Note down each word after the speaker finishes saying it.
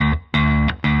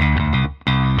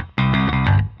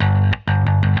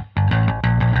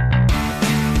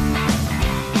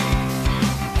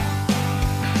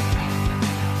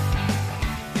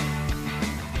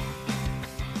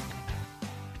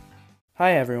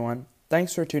Hi everyone,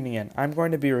 thanks for tuning in. I'm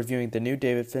going to be reviewing the new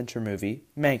David Fincher movie,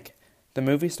 Mank. The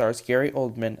movie stars Gary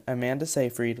Oldman, Amanda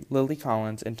Seyfried, Lily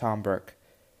Collins, and Tom Burke.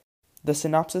 The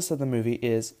synopsis of the movie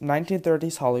is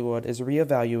 1930s Hollywood is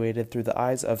reevaluated through the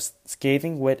eyes of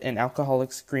scathing wit and alcoholic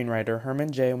screenwriter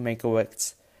Herman J.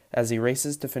 Mankiewicz as he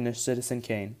races to finish Citizen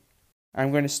Kane.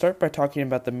 I'm going to start by talking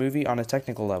about the movie on a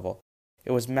technical level.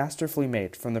 It was masterfully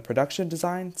made, from the production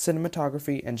design,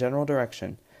 cinematography, and general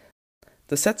direction.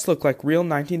 The sets look like real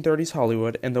 1930s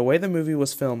Hollywood, and the way the movie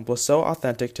was filmed was so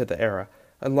authentic to the era.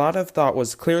 A lot of thought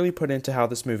was clearly put into how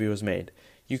this movie was made.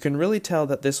 You can really tell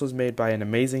that this was made by an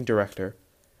amazing director.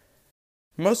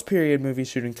 Most period movies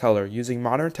shoot in color, using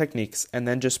modern techniques, and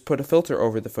then just put a filter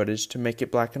over the footage to make it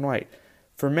black and white.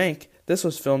 For Mank, this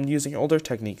was filmed using older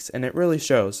techniques, and it really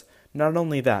shows. Not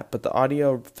only that, but the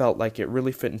audio felt like it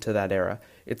really fit into that era.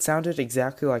 It sounded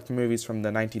exactly like movies from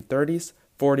the 1930s,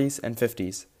 40s, and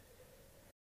 50s.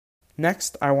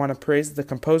 Next, I want to praise the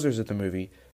composers of the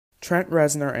movie, Trent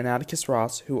Reznor and Atticus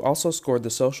Ross, who also scored The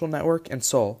Social Network and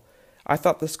Soul. I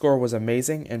thought the score was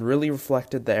amazing and really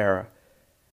reflected the era.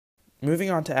 Moving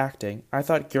on to acting, I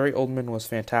thought Gary Oldman was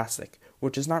fantastic,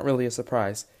 which is not really a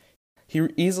surprise. He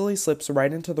easily slips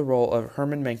right into the role of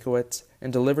Herman Mankiewicz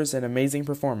and delivers an amazing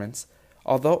performance.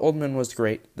 Although Oldman was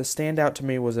great, the standout to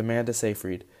me was Amanda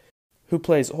Seyfried, who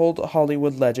plays old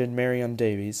Hollywood legend Marion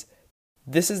Davies.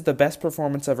 This is the best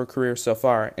performance of her career so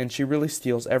far, and she really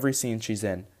steals every scene she's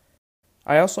in.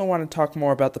 I also want to talk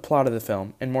more about the plot of the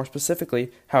film, and more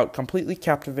specifically, how it completely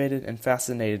captivated and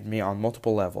fascinated me on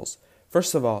multiple levels.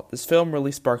 First of all, this film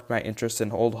really sparked my interest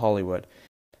in old Hollywood.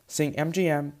 Seeing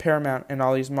MGM, Paramount, and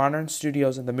all these modern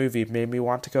studios in the movie made me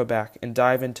want to go back and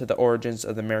dive into the origins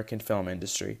of the American film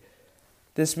industry.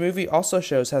 This movie also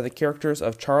shows how the characters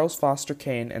of Charles Foster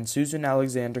Kane and Susan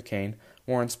Alexander Kane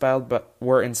were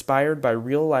inspired by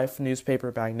real-life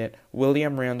newspaper magnate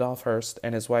William Randolph Hearst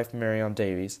and his wife Marion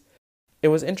Davies. It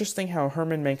was interesting how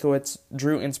Herman Mankiewicz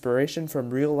drew inspiration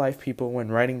from real-life people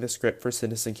when writing the script for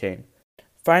Citizen Kane.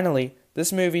 Finally,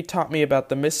 this movie taught me about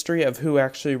the mystery of who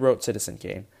actually wrote Citizen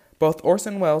Kane. Both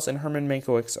Orson Welles and Herman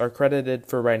Mankiewicz are credited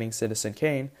for writing Citizen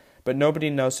Kane, but nobody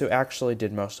knows who actually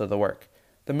did most of the work.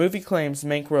 The movie claims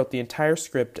Mank wrote the entire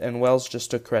script and Welles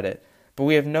just took credit, but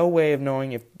we have no way of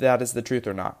knowing if that is the truth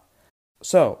or not.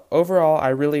 So, overall, I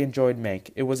really enjoyed Mank.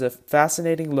 It was a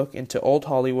fascinating look into old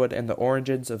Hollywood and the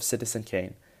origins of Citizen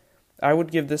Kane. I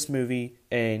would give this movie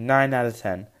a 9 out of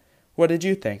 10. What did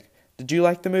you think? Did you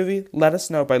like the movie? Let us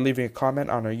know by leaving a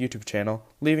comment on our YouTube channel,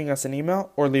 leaving us an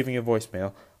email, or leaving a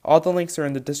voicemail. All the links are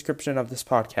in the description of this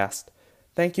podcast.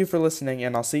 Thank you for listening,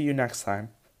 and I'll see you next time.